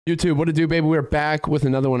YouTube, what to do, baby? We're back with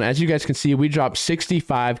another one. As you guys can see, we dropped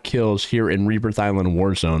 65 kills here in Rebirth Island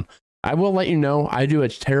Warzone. I will let you know, I do a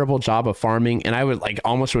terrible job of farming, and I would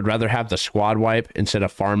almost would rather have the squad wipe instead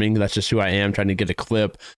of farming. That's just who I am, trying to get a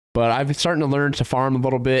clip. But I've been starting to learn to farm a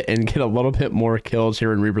little bit and get a little bit more kills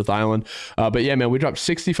here in Rebirth Island. But yeah, man, we dropped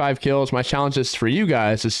 65 kills. My challenge is for you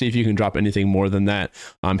guys to see if you can drop anything more than that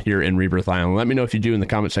here in Rebirth Island. Let me know if you do in the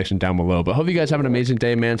comment section down below. But hope you guys have an amazing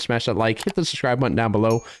day, man. Smash that like, hit the subscribe button down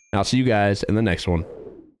below, and I'll see you guys in the next one.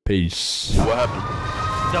 Peace. What happened?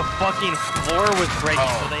 The fucking floor was breaking,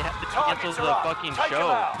 so they had to cancel the fucking show.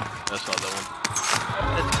 That's not that one.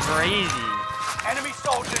 That's crazy. Enemy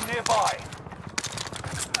soldier nearby.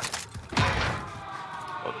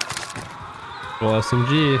 Well,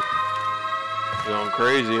 SMG. Going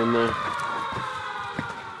crazy in there.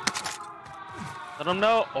 Let them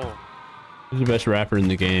know. Oh. Who's the best rapper in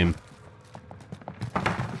the game?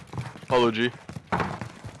 Polo G.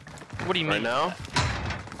 What do you mean? Right now?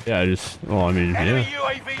 Yeah, well, I mean, Enemy yeah.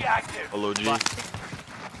 UAV active. Polo G.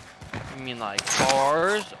 You mean like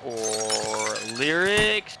bars or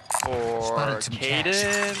lyrics or cadence?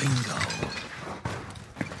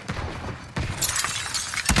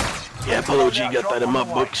 Yeah, Polo G got that in my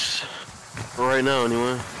books. For right now,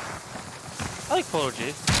 anyway. I like Polo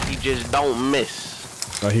G. He just don't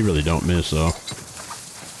miss. Oh, he really don't miss, though.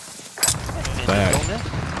 Back. Don't miss.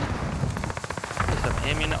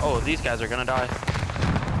 Oh, these guys are gonna die.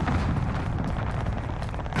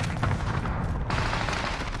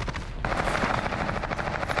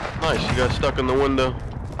 Nice, you got stuck in the window.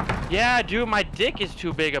 Yeah, dude, my dick is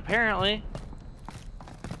too big apparently.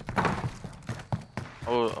 I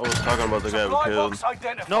was talking about the guy who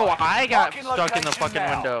killed. No, I got stuck in the fucking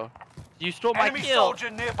window. You stole my Enemy kill. soldier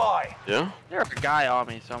nearby. Yeah? There's a guy on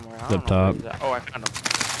me somewhere. I Up don't know where top. he's at. Oh, I found him.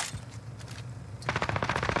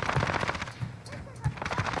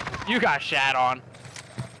 You got shat on.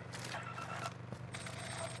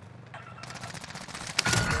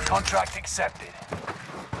 Contract accepted.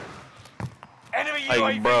 Enemy Like,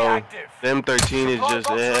 UAV bro, active. the M13 is just,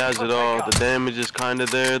 it has it all. The damage is kinda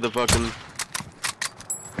there. The fucking...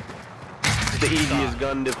 the easiest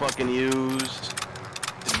gun to fucking use.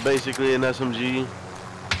 It's basically an SMG.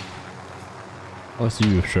 I see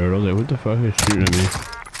you, Rhode. I was like, what the fuck is shooting at me?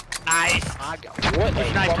 Nice. I got what a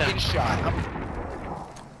fucking shot.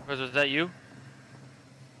 Was that you?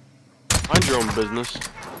 Mind your own business.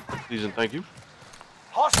 Please and thank you.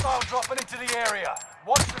 Hostile dropping into the area.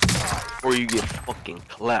 Watch the skies. Or you get fucking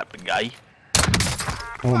clapped, guy.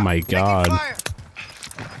 Oh my god.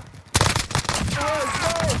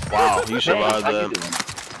 Wow, you survived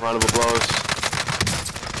that. Round of applause.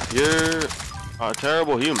 You're a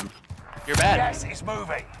terrible human. You're bad. Yes, it's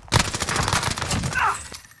moving.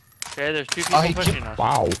 Okay, there's two people pushing us.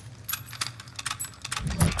 Wow.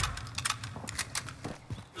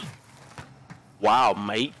 Wow,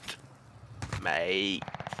 mate. Mate.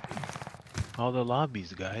 All the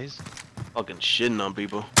lobbies, guys. Fucking shitting on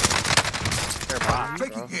people. They're bots,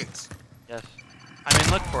 bro. Yes. I mean,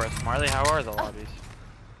 look for us, Marley. How are the lobbies?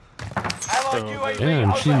 Allied UAV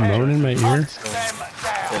Damn, she's overhead. moaning in my ear. Hunt them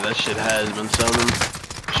Yeah, down. that shit has been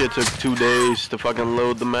something. Shit took 2 days to fucking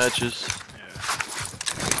load the matches.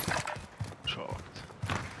 Chalked.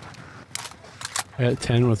 I got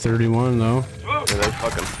 10 with 31, though. Yeah, they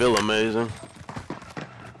fucking feel amazing.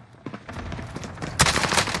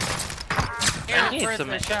 I need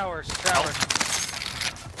some showers.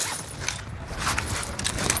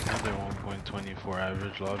 Another 1.24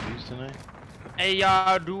 average lobbies tonight. Hey,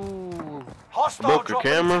 y'all, do. Hostile Broke your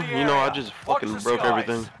dropping into camera? the You know, I area. just Watch fucking the broke skies.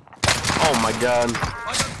 everything. Oh my god.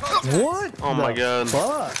 What? Oh my god.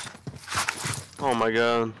 Fuck. Oh my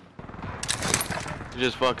god. You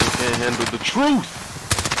just fucking can't handle the truth.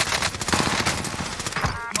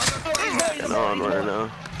 Fucking on right now.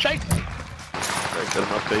 Shake. Right in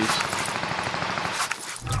my face.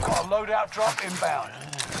 Got a loadout drop inbound.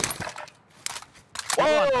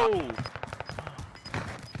 Whoa!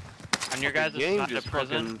 And your guys' The game not in just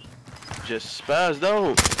prison. fucking just spazzed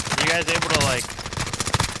out. Are you guys able to like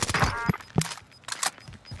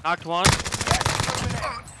knocked one?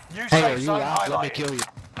 New Hey, safe are you zone out? Let me highlighted. kill you.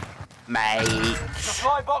 Mate.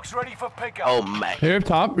 Supply box ready for pickup. Oh mate. Hey, up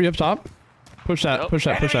top. You up top? Push that, Nope. push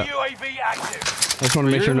that, push Enemy that. UAV active. I just want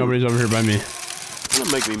to make sure nobody's over here by me. You're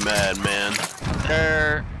gonna make me mad, man.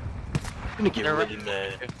 They're. You're gonna get They're really right.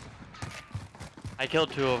 mad. I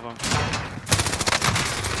killed 2 of them.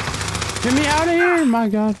 Get me out of here! My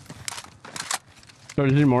god. So,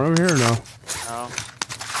 is there more over here or no? No.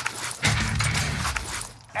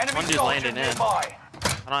 Enemy One dude soldier landing in. nearby. I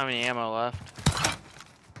don't have any ammo left.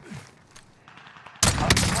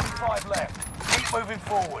 25 left. Keep Keep moving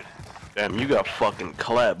forward. Damn, you got fucking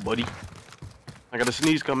clapped, buddy. I got a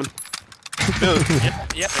sneeze coming.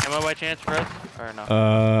 Yep. Ammo by chance for us? Or no?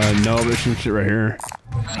 No, there's some shit right here.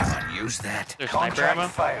 Anyone use that? There's sniper ammo?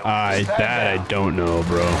 Failed. I don't know,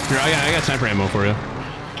 bro. Here, I got sniper ammo for you.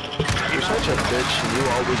 You're such a bitch, and you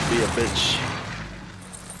always be a bitch.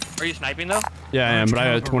 Are you sniping though? Yeah, I am, but I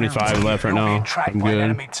have 25 left right You're being now. tracked I'm by an good.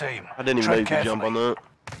 enemy team. I didn't even Tread make you jump on carefully.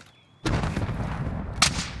 that.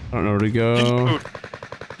 I don't know where to go.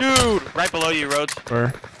 Dude, right below you, Rhodes.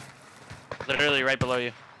 Where? Literally right below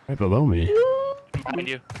you. Right below me. Behind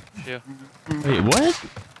you. Yeah. Wait, what?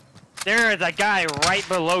 There is a guy right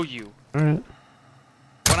below you. All right.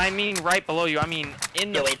 When I mean right below you, I mean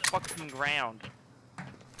in the fucking ground.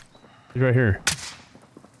 He's right here.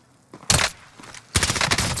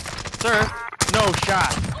 Sir, no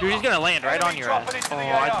shot. Dude, he's gonna land right on your ass. Dropping into Oh, the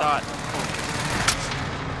I AR. thought.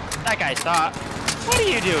 That guy thought. What are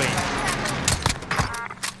you doing?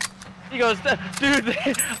 He goes, dude,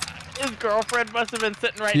 his girlfriend must have been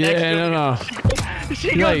sitting right next to him. Yeah, no.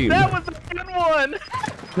 She goes, Like- that was a good one.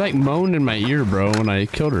 He like moaned in my ear, bro, when I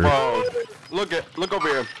killed her. Bro, look over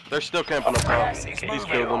here. They're still camping up top. Yes, he's He's moving.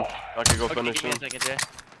 killed them. I can go Okay, finish give me a him. second, Jay.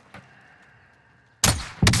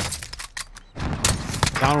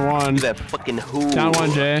 Down one. That fucking who? Down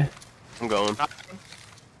one, Jay. I'm going.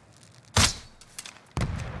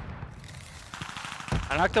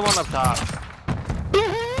 I knocked the one up top.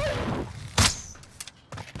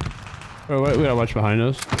 Oh, wait, we gotta watch behind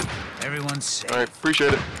us. Everyone's safe. All right,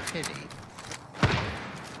 appreciate it. Pity.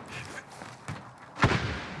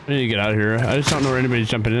 I need to get out of here. I just don't know where anybody's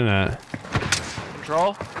jumping in at.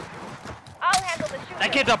 Control. I'll handle the shooting.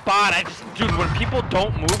 That kid's a bot. Dude, when people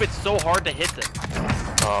don't move, it's so hard to hit them.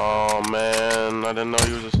 Oh man, I didn't know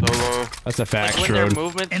he was a solo. That's a Like fact, when their Rhode.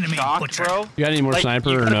 movement's Enemy shocked, butcher. bro. You got any more Like, sniper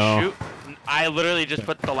you or gotta no? shoot. I literally just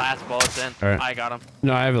put the last bullets in. All right. I got him.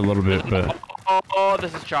 No, I have a little bit, but Oh,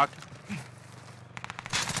 this is chalked.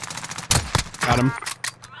 got him.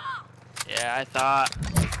 Yeah, I thought.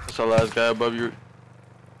 That's the last guy above you.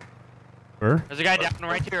 Where? There's a guy down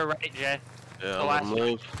right to your right, Jay. Yeah, The I'll let him last-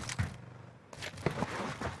 live.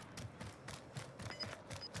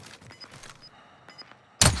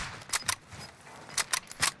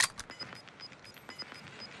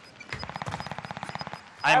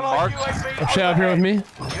 I Allied marked. UAV Stay up here with me. You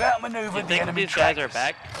You outmaneuvered the think enemy these guys are trackers.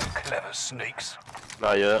 back? Clever sneaks.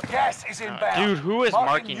 Not yet. Gas is inbound. Dude, who is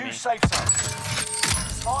marking new me? safe zone.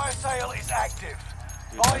 Fire sale is active.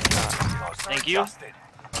 Buy costs are Thank you. adjusted.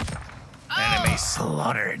 Enemy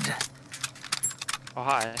slaughtered. Oh,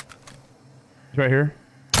 hi. He's right here.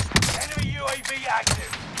 Enemy UAV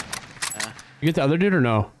active. You get the other dude or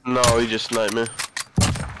no? No, he just sniped me.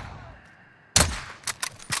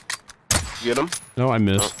 Get him. No, I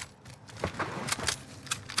missed.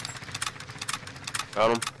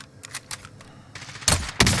 Got him.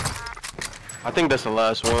 I think that's the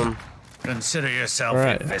last one. Consider yourself All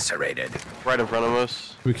right. eviscerated. Right in front of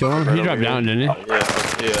us. We kill him? Right He over dropped here. down, didn't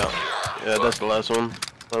he? Yeah, that's the last one.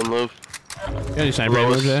 Let him live. You got any sniper ammo,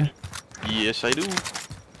 Lowest. Jay? Yes, I do.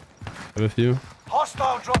 Have a few.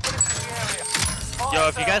 Hostile dropping into the area. Fire Yo,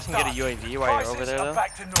 if you guys sale can get a done. UAV while you're over Prices there, are though.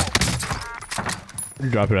 back to normal. Where'd you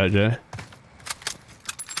drop it at, Jay?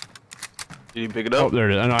 Did you pick it Oh, up? there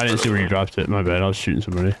it is. I know, I didn't see where you dropped it. My bad. I was shooting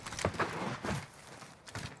somebody.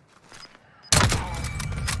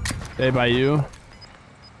 Stay by you.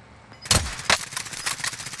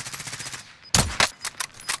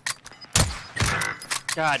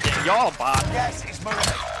 God damn, y'all bot. Gas is moving.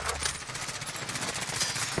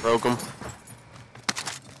 Broke him.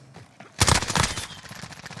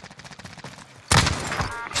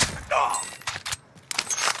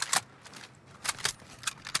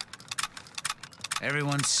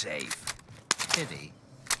 Everyone's safe. Pity.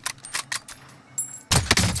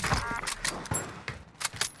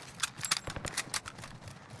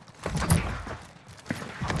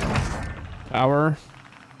 Tower.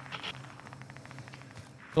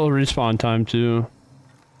 Still respawn time too.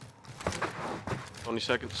 20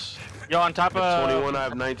 seconds. Yo, on top of 21, I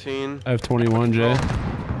have 19. I have 21, Jay.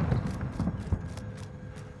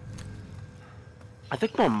 I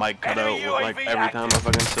think my mic cut out Enemy with, like UAV every time I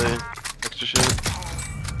fucking say extra shit.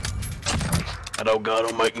 That old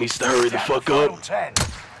god on mic needs to hurry the Down fuck final up. 10.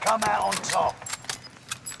 Come out on top.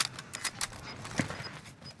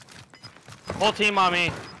 whole team on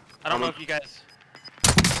me. I don't know if you guys.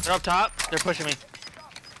 They're up top. They're pushing me.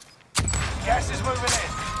 Gas is moving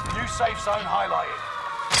in. New safe zone highlighted.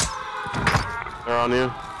 They're on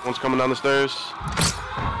you. One's coming down the stairs.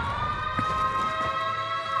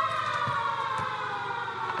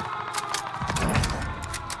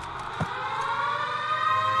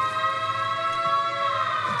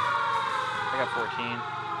 got 14.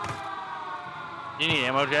 Do you need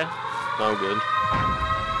ammo, Jay? No, I'm good.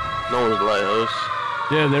 No one's lighthouse.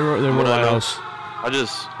 Yeah, they were lighthouse. I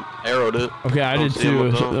just arrowed it. Okay, I did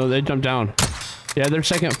too. So they jumped down. Yeah, they're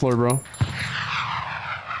second floor, bro.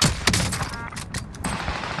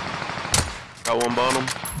 Got one bottom.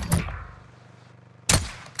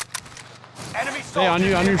 Enemy Hey, on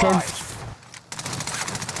you, Sean.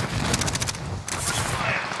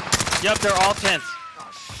 Yep, they're all tents.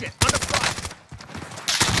 Oh shit! Under fire.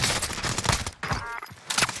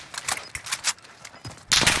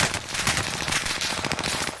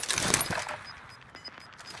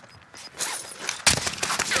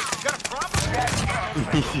 Got a problem?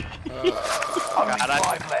 Only God,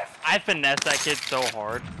 5 left. I finessed that kid so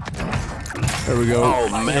hard. There we go. Oh,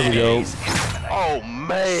 man. There we go. Oh,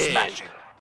 man. Smashing.